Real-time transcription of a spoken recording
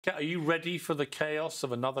Kat, are you ready for the chaos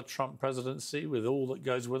of another Trump presidency with all that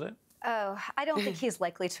goes with it? Oh, I don't think he's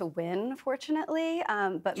likely to win, fortunately.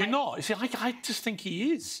 But You're not. You see, I just think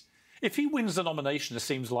he is. If he wins the nomination, it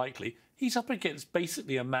seems likely, he's up against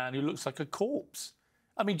basically a man who looks like a corpse.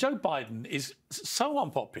 I mean, Joe Biden is so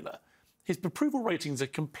unpopular. His approval ratings are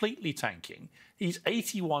completely tanking. He's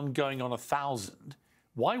 81 going on 1,000.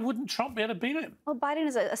 Why wouldn't Trump be able to beat him? Well, Biden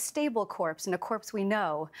is a stable corpse and a corpse we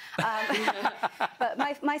know.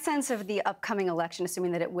 But my sense of the upcoming election,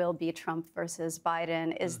 assuming that it will be Trump versus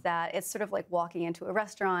Biden, is that it's sort of like walking into a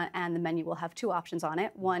restaurant and the menu will have two options on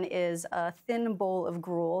it. One is a thin bowl of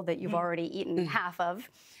gruel that you've already eaten half of,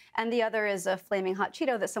 and the other is a flaming hot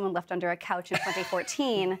Cheeto that someone left under a couch in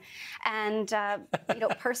 2014. And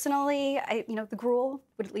personally, the gruel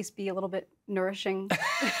would at least be a little bit nourishing.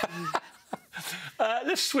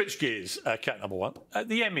 Let's switch gears, Kat, number one.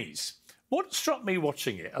 The Emmys. What struck me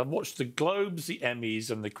watching it, I watched the Globes, the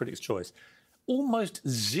Emmys and the Critics' Choice, almost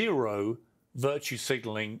zero virtue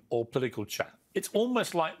signalling or political chat. It's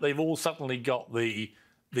almost like they've all suddenly got the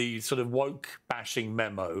sort of woke bashing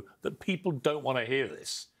memo that people don't want to hear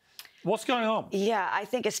this. What's going on? Yeah, I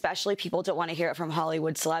think especially people don't want to hear it from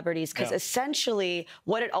Hollywood celebrities because essentially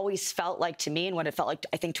what it always felt like to me and what it felt like,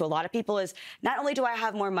 I think, to a lot of people is not only do I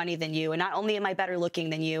have more money than you and not only am I better looking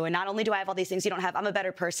than you and not only do I have all these things you don't have, I'm a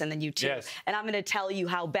better person than you too. Yes. And I'm going to tell you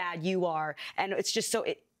how bad you are. And it's just so...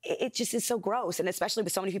 It just is so gross. And especially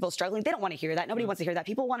with so many people struggling, they don't want to hear that. Nobody wants to hear that.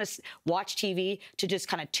 People want to watch TV to just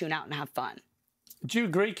kind of tune out and have fun. Do you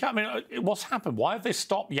agree, Kat? I mean, what's happened? Why have they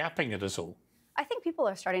stopped yapping at us all? I think people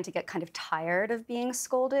are starting to get kind of tired of being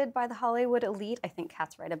scolded by the Hollywood elite. I think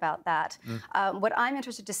Kat's right about that. What I'm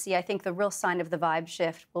interested to see, I think the real sign of the vibe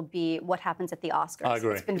shift will be what happens at the Oscars. I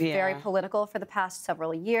agree. It's been very political for the past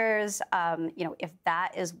several years. If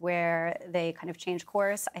that is where they kind of change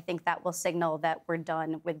course, I think that will signal that we're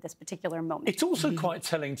done with this particular moment. It's also quite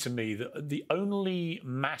telling to me that the only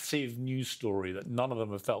massive news story that none of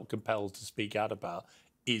them have felt compelled to speak out about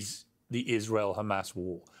is the Israel-Hamas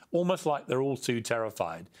war. Almost like they're all too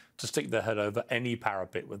terrified to stick their head over any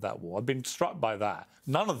parapet with that war. I've been struck by that.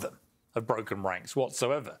 None of them have broken ranks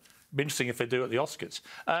whatsoever. It'd be interesting if they do at the Oscars.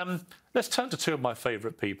 Let's turn to two of my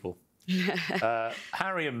favourite people.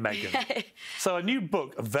 Harry and Meghan. So a new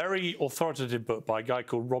book, a very authoritative book by a guy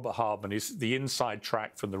called Robert Hardman. It's the inside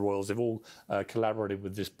track from the royals. They've all collaborated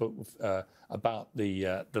with this book about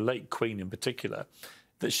the late Queen in particular.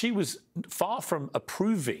 That she was far from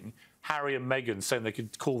approving Harry and Meghan saying they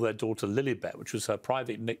could call their daughter Lilibet, which was her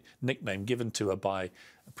private nickname given to her by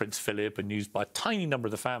Prince Philip and used by a tiny number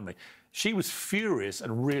of the family. She was furious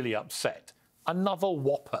and really upset. Another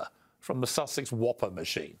whopper from the Sussex whopper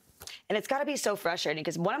machine. And it's got to be so frustrating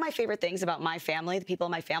because one of my favorite things about my family, the people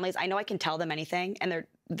in my family, is I know I can tell them anything and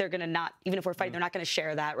they're going to not, even if we're fighting, they're not going to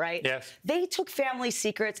share that, right? Yes. They took family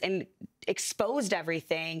secrets and exposed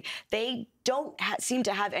everything. They don't seem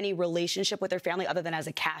to have any relationship with their family other than as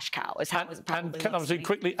a cash cow. Is how it probably can I say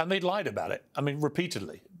quickly, and they lied about it. I mean,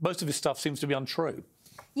 repeatedly. Most of this stuff seems to be untrue.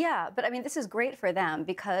 Yeah, but I mean, this is great for them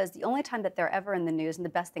because the only time that they're ever in the news and the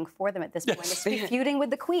best thing for them at this point is to be feuding with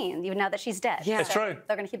the Queen, even now that she's dead. Yeah, it's true.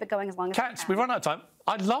 They're going to keep it going as long as Cats, they can. we've run out of time.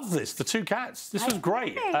 I love this, the two cats. This was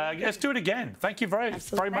great. Let's do it again. Thank you very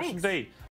much indeed.